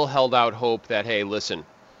time still held out hope that, hey, listen,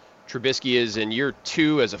 Trubisky is in year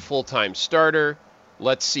 2 as a full-time starter.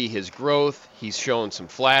 Let's see his growth. He's shown some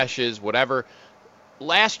flashes, whatever.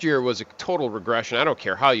 Last year was a total regression. I don't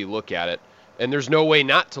care how you look at it. And there's no way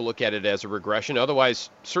not to look at it as a regression. Otherwise,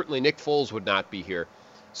 certainly Nick Foles would not be here.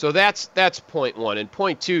 So that's point one. And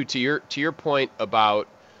point two, to your point about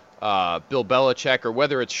Bill Belichick or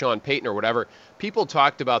whether it's Sean Payton or whatever, people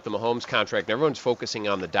talked about the Mahomes contract and everyone's focusing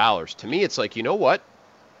on the dollars. To me, it's like, you know what?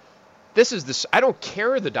 I don't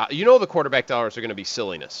care the dollars. You know the quarterback dollars are going to be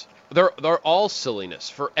silliness. They're all silliness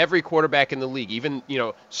for every quarterback in the league. Even,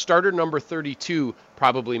 starter number 32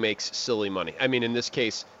 probably makes silly money. I mean, in this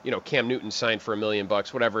case, Cam Newton signed for $1 million,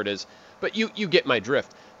 whatever it is. But you get my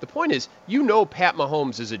drift. The point is, Pat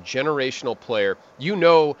Mahomes is a generational player.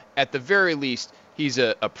 At the very least, he's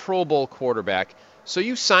a Pro Bowl quarterback. So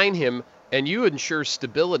you sign him and you ensure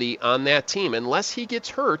stability on that team. Unless he gets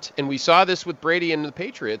hurt, and we saw this with Brady and the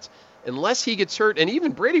Patriots, unless he gets hurt, and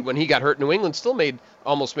even Brady, when he got hurt, New England still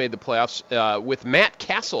almost made the playoffs with Matt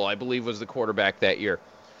Castle, I believe, was the quarterback that year.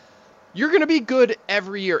 You're going to be good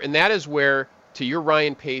every year, and that is where, to your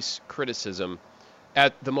Ryan Pace criticism,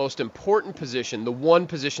 at the most important position, the one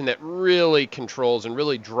position that really controls and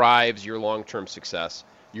really drives your long-term success,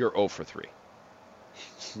 you're 0 for 3.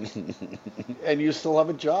 And you still have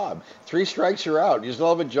a job. 3 strikes, you're out. You still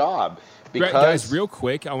have a job. Guys, real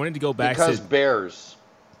quick, I wanted to go back to Bears.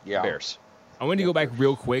 Yeah. Bears. I wanted to go back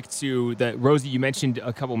real quick to that, Rosie, you mentioned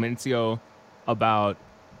a couple minutes ago about,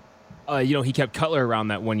 he kept Cutler around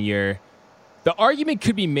that 1 year. The argument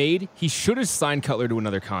could be made he should have signed Cutler to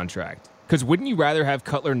another contract. Because wouldn't you rather have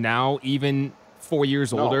Cutler now, even 4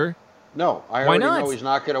 years older? No, I already know he's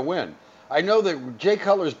not going to win. I know that Jay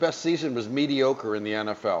Cutler's best season was mediocre in the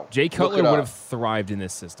NFL. Jay Cutler would have thrived in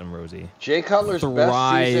this system, Rosie. Jay Cutler's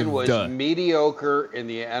best season was mediocre in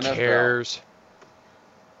the NFL. Cares.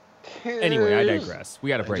 Anyway, I digress. We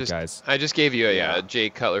got to break, guys. I just gave you a Jay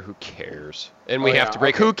Cutler. Who cares? And we have to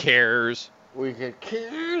break. Okay. Who cares? We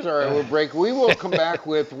cares. All right, we'll break. We will come back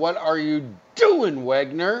with What Are You Doing,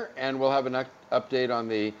 Wagner? And we'll have an update on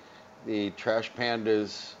the Trash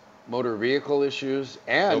Panda's motor vehicle issues,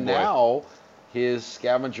 and now his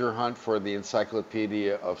scavenger hunt for the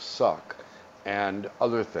Encyclopedia of Suck and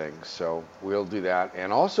other things. So we'll do that.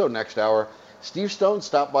 And also next hour, Steve Stone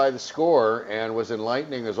stopped by The Score and was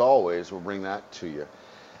enlightening as always. We'll bring that to you.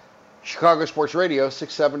 Chicago Sports Radio,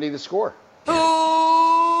 670 The Score. Who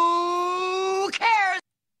cares?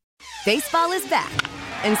 Baseball is back,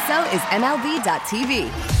 and so is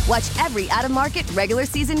MLB.tv. Watch every out-of-market regular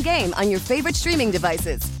season game on your favorite streaming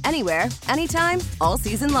devices, anywhere, anytime, all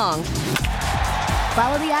season long.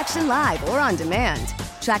 Follow the action live or on demand.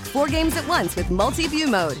 Track 4 games at once with multi-view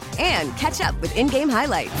mode and catch up with in-game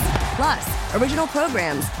highlights. Plus, original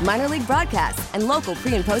programs, minor league broadcasts, and local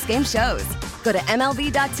pre- and post-game shows. Go to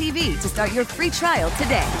MLB.tv to start your free trial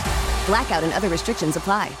today. Blackout and other restrictions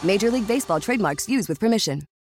apply. Major League Baseball trademarks used with permission.